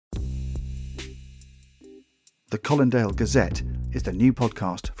The Colindale Gazette is the new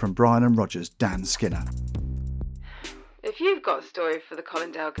podcast from Brian and Roger's Dan Skinner. If you've got a story for the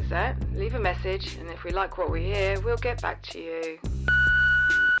Colindale Gazette, leave a message, and if we like what we hear, we'll get back to you.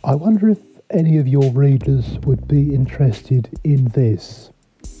 I wonder if any of your readers would be interested in this.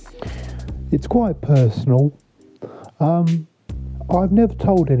 It's quite personal. I've never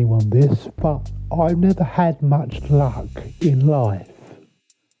told anyone this, but I've never had much luck in life.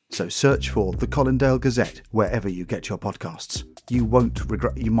 So search for The Colindale Gazette wherever you get your podcasts. You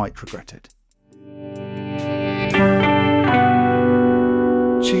might regret it.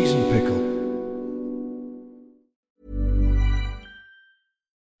 Cheese and pickle.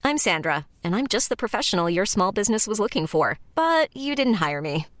 I'm Sandra, and I'm just the professional your small business was looking for. But you didn't hire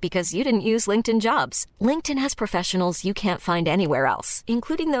me because you didn't use LinkedIn Jobs. LinkedIn has professionals you can't find anywhere else,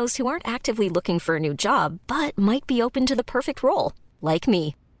 including those who aren't actively looking for a new job, but might be open to the perfect role, like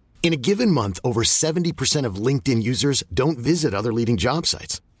me. In a given month, over 70% of LinkedIn users don't visit other leading job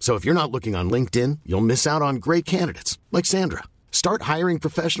sites. So if you're not looking on LinkedIn, you'll miss out on great candidates like Sandra. Start hiring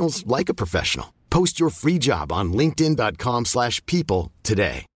professionals like a professional. Post your free job on linkedin.com/people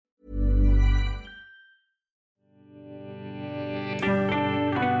today.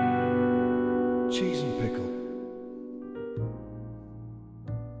 Cheese and pickle.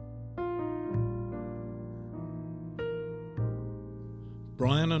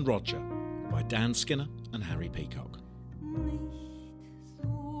 Brian and Roger by Dan Skinner and Harry Peacock.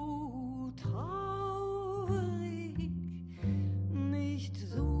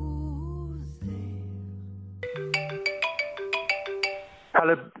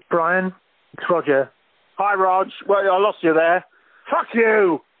 Hello, Brian. It's Roger. Hi, Rog. Well, I lost you there. Fuck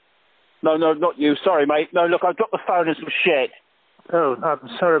you! No, not you. Sorry, mate. No, look, I dropped the phone in some shit. Oh, I'm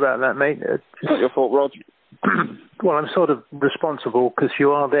sorry about that, mate. It's not your fault, Rog. Well, I'm sort of responsible because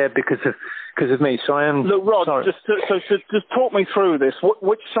you are there because of me. So I am. Look, Rod, sorry. just talk me through this.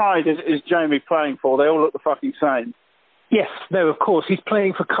 Which side is Jamie playing for? They all look the fucking same. Yes, no, of course. He's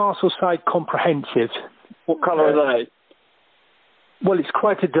playing for Castleside Comprehensive. What colour are they? Well, it's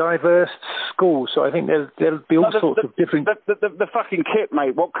quite a diverse school, so I think there'll be all sorts of different. The fucking kit,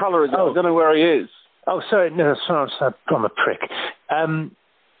 mate. What colour is it? Oh. I don't know where he is. Oh, sorry, no, sorry, I'm a prick.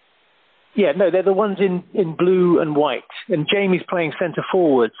 Yeah, no, they're the ones in blue and white, and Jamie's playing centre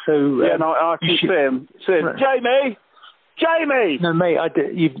forward. So yeah, no, I can see him. Right. Jamie. No, mate,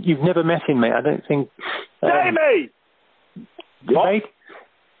 you've never met him, mate. I don't think. Jamie. What? Mate,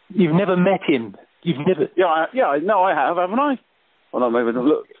 you've never met him. You've never. Yeah, no, I have, haven't I? Well, no, maybe not.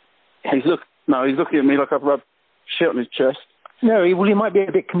 Look. He's looking at me like I've rubbed shit on his chest. No, he might be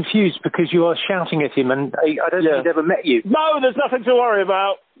a bit confused because you are shouting at him, and I don't think he's ever met you. No, there's nothing to worry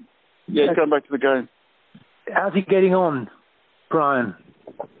about. Yeah, he's going back to the game. How's he getting on, Brian?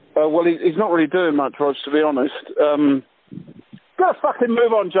 Well, he's not really doing much, Rog, to be honest. Gotta fucking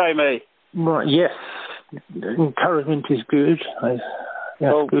move on, Jamie. Right, yes. Encouragement is good.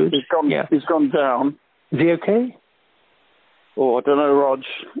 That's good. He's gone down. Is he okay? Oh, I don't know, Rog.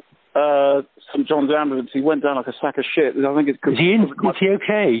 St John's ambulance, he went down like a sack of shit. I think it could. Is he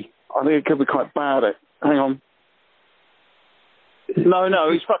okay? I think it could be quite bad. Hang on. No,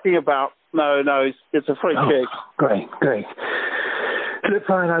 he's fucking about. No, it's a free kick. Great. Look,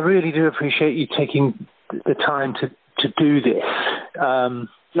 Brian, I really do appreciate you taking the time to do this.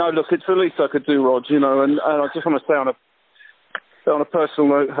 No, look, it's the least I could do, Rog, and I just want to say on a personal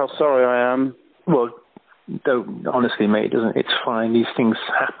note how sorry I am. Well, don't, honestly, mate, it's fine. These things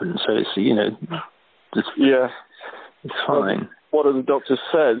happen, so it's, it's fine. What have the doctors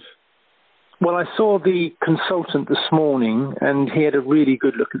said? Well, I saw the consultant this morning, and he had a really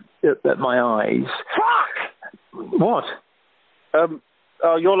good look at my eyes. Fuck! What?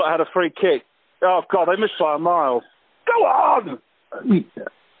 Your lot had a free kick. Oh, God, they missed by a mile. Go on!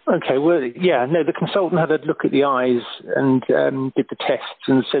 Okay, well, yeah, no, the consultant had a look at the eyes and did the tests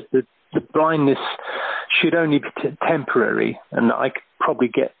and said that the blindness should only be temporary, and I could probably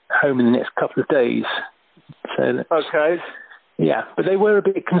get home in the next couple of days. So okay. Yeah, but they were a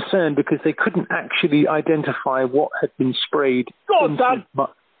bit concerned because they couldn't actually identify what had been sprayed. Go on, Dad.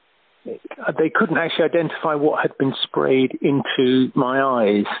 They couldn't actually identify what had been sprayed into my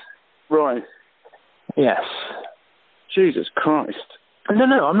eyes. Right. Yes. Jesus Christ.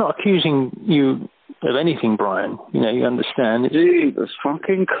 No, I'm not accusing you of anything, Brian. You understand. Jesus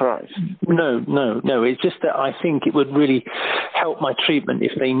fucking Christ. No. It's just that I think it would really help my treatment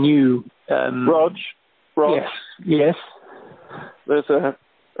if they knew. Rog. Yes. There's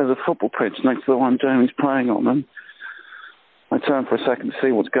a football pitch next to the one Jamie's playing on, and I turned for a second to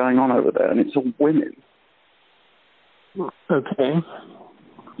see what's going on over there, and it's all women. Okay.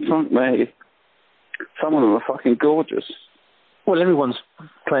 Fuck me. Some of them are fucking gorgeous. Well, everyone's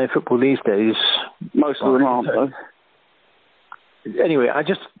playing football these days. Most of them aren't, though. Anyway, I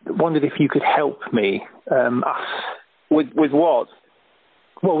just wondered if you could help me. Us. With what?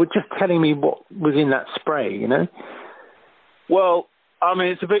 Well, with just telling me what was in that spray, you know? Well, I mean,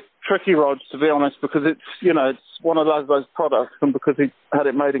 it's a bit tricky, Rog, to be honest, because it's, you know, it's one of those products, and because he had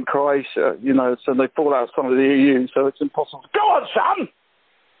it made in Croatia, you know, so they fall outside of the EU, so it's impossible. Go on, son!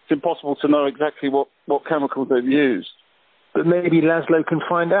 It's impossible to know exactly what chemicals they've used. But maybe Laszlo can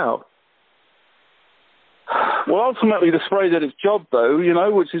find out. Well, ultimately, the spray did its job, though, you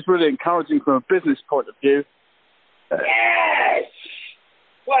know, which is really encouraging from a business point of view. Yes!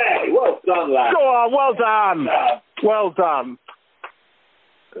 Well done, lad. Go on, well done. Well done.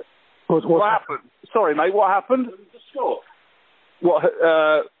 What happened? Sorry, mate, what happened? The score. What?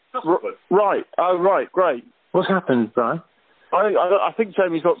 Right. Oh, right, great. What's happened, Brian? I think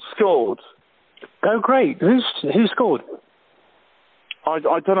Jamie's got scored. Oh, great. Who scored? I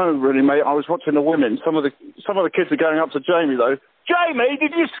don't know really, mate. I was watching the women. Some of the kids are going up to Jamie though. Jamie,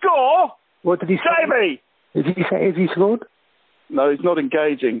 did you score? What did he say? Jamie! Did he say if he scored? No, he's not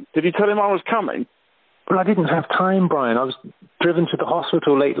engaging. Did he tell him I was coming? Well, I didn't have time, Brian. I was driven to the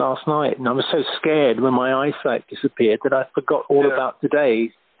hospital late last night, and I was so scared when my eyesight disappeared that I forgot all about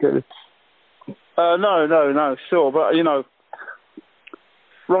today. No, sure. But, you know,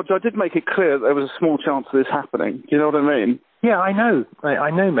 Roger, I did make it clear that there was a small chance of this happening. Do you know what I mean? Yeah, I know.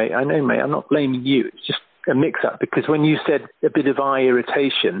 I know, mate. I'm not blaming you. It's just a mix-up, because when you said a bit of eye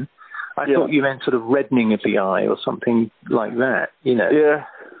irritation, I thought you meant sort of reddening of the eye or something like that, you know. Yeah.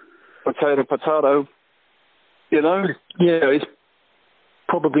 Potato. You know? Yeah, it's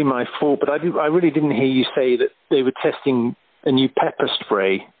probably my fault, but I really didn't hear you say that they were testing a new pepper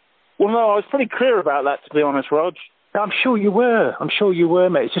spray. Well, no, I was pretty clear about that, to be honest, Rog. I'm sure you were,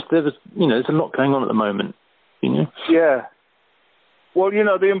 mate. It's just there's a lot going on at the moment, you know? Yeah. Well, you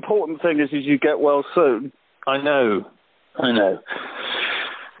know, the important thing is you get well soon. I know.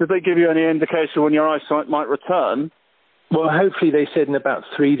 Did they give you any indication when your eyesight might return? Well, hopefully they said in about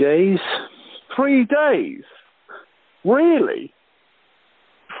 3 days. 3 days? Really?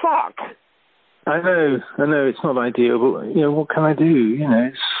 Fuck. I know, it's not ideal, but, you know, what can I do? You know,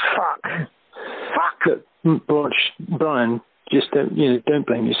 it's fuck. Look, Brian, just don't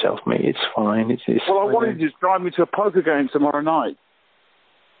blame yourself, mate. It's fine. It's well, I wanted you to drive me to a poker game tomorrow night.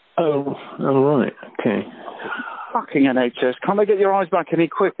 Oh, right, okay. Fucking NHS, can't they get your eyes back any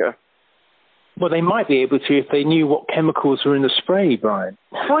quicker? Well, they might be able to if they knew what chemicals were in the spray, Brian.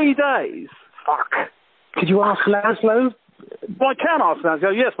 3 days? Fuck. Could you ask Laszlo? Well, I can ask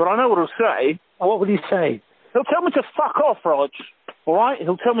Laszlo, yes, but I know what he'll say. What would he say? He'll tell me to fuck off, Rog. All right?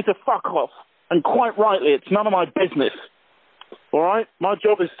 He'll tell me to fuck off. And quite rightly, it's none of my business. All right? My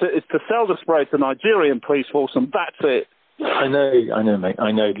job is to sell the spray to the Nigerian police force, and that's it. I know, mate.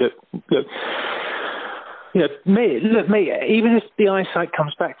 I know. Look. You know, mate, even if the eyesight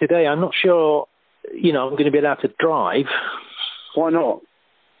comes back today, I'm not sure, you know, I'm going to be allowed to drive. Why not?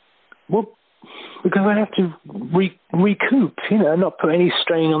 Well, because I have to recoup, you know, not put any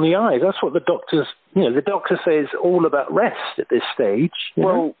strain on the eyes. That's what the doctor says all about rest at this stage.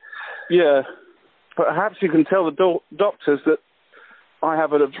 Well, yeah, but perhaps you can tell the doctors that I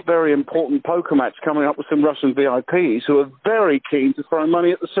have a very important poker match coming up with some Russian VIPs who are very keen to throw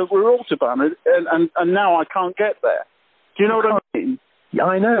money at the Silver Autobahn, and now I can't get there. Do you know what I mean? Yeah,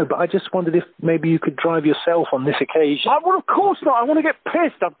 I know, but I just wondered if maybe you could drive yourself on this occasion. Well, of course not. I want to get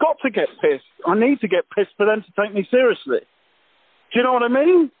pissed. I've got to get pissed. I need to get pissed for them to take me seriously. Do you know what I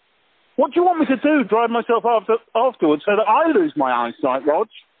mean? What do you want me to do? Drive myself afterwards so that I lose my eyesight, Rog?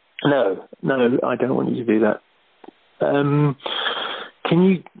 No, I don't want you to do that. Can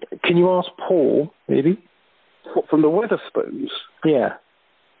you ask Paul, maybe? What, from the Weatherspoons? Yeah.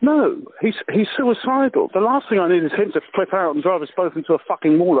 No, he's suicidal. The last thing I need is him to flip out and drive us both into a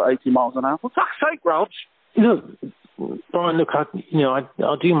fucking wall at 80 miles an hour. For fuck's sake, Rog! Look, Brian,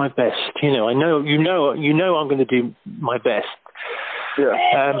 I'll do my best. You know, I'm going to do my best.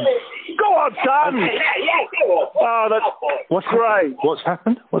 Yeah. Go on, son! Yeah, go on. Oh, that's great. What's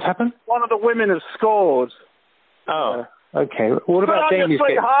happened? One of the women has scored. Oh, okay. What about Jamie's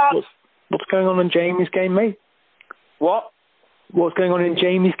game? What's going on in Jamie's game, mate? What? What's going on in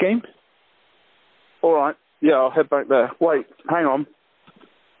Jamie's game? All right. Yeah, I'll head back there. Wait, hang on.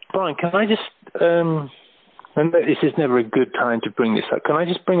 Brian, can I just... and this is never a good time to bring this up. Can I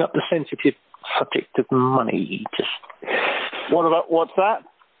just bring up the sensitive subject of money? What's that?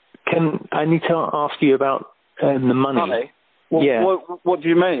 I need to ask you about the money. Money? Yeah. What do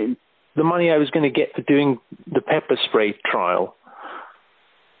you mean? The money I was going to get for doing the pepper spray trial.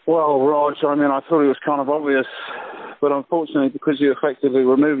 Well, Rog, I mean, I thought it was kind of obvious, but unfortunately, because you effectively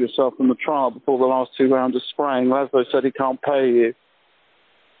removed yourself from the trial before the last 2 rounds of spraying, Laszlo said he can't pay you.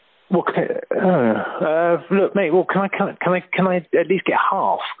 Well, look, mate. Well, can I at least get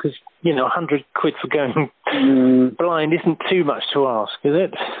half? Because £100 for going blind isn't too much to ask, is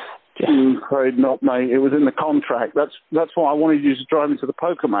it? I'm afraid not, mate. It was in the contract. That's why I wanted you to drive me to the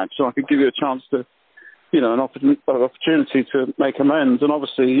poker match, so I could give you a chance to, an opportunity to make amends. And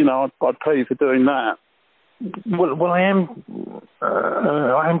obviously, I'd pay you for doing that. Well, I am.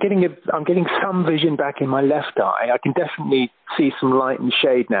 I'm getting some vision back in my left eye. I can definitely see some light and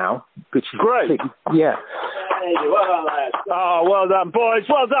shade now, which is great. Yeah. Hey, well done, lads. Oh, well done, boys.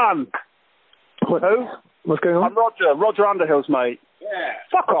 Well done. Who? What's going on? I'm Roger Underhill's mate. Yeah.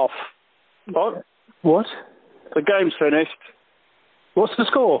 Fuck off. What? The game's finished. What's the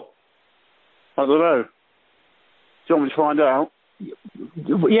score? I don't know. Do you want me to find out?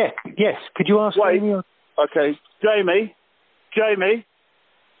 Yeah. Yes. Could you ask me? Okay, Jamie.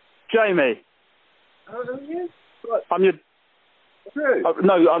 I'm your.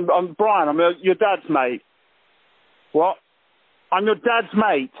 I'm Brian. I'm your dad's mate. What? I'm your dad's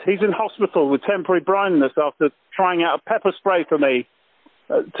mate. He's in hospital with temporary blindness after trying out a pepper spray for me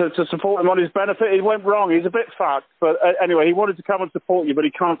to support him on his benefit. It went wrong. He's a bit fucked, but anyway, he wanted to come and support you, but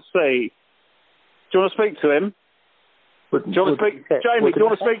he can't see. Do you want to speak to him? Jamie, do you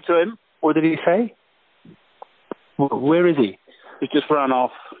want to speak to him? What did he say? Where is he? He just ran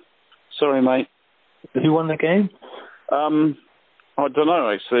off. Sorry, mate. Who won the game? I don't know,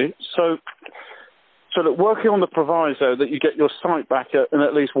 actually. So look, working on the proviso that you get your sight back in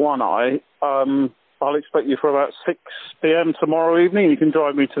at least one eye, I'll expect you for about 6 p.m. tomorrow evening. You can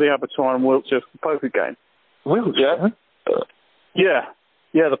drive me to the abattoir in Wiltshire for the poker game. Wiltshire? Yeah.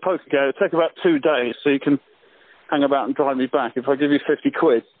 Yeah, the poker game. It'll take about 2 days, so you can hang about and drive me back if I give you 50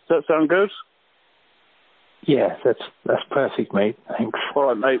 quid. Does that sound good? Yes, that's perfect, mate. Thanks. All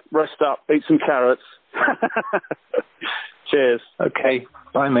right, mate. Rest up. Eat some carrots. Cheers. Okay.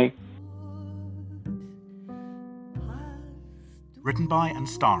 Bye, mate. Written by and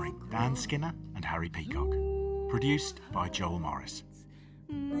starring Dan Skinner and Harry Peacock. Produced by Joel Morris.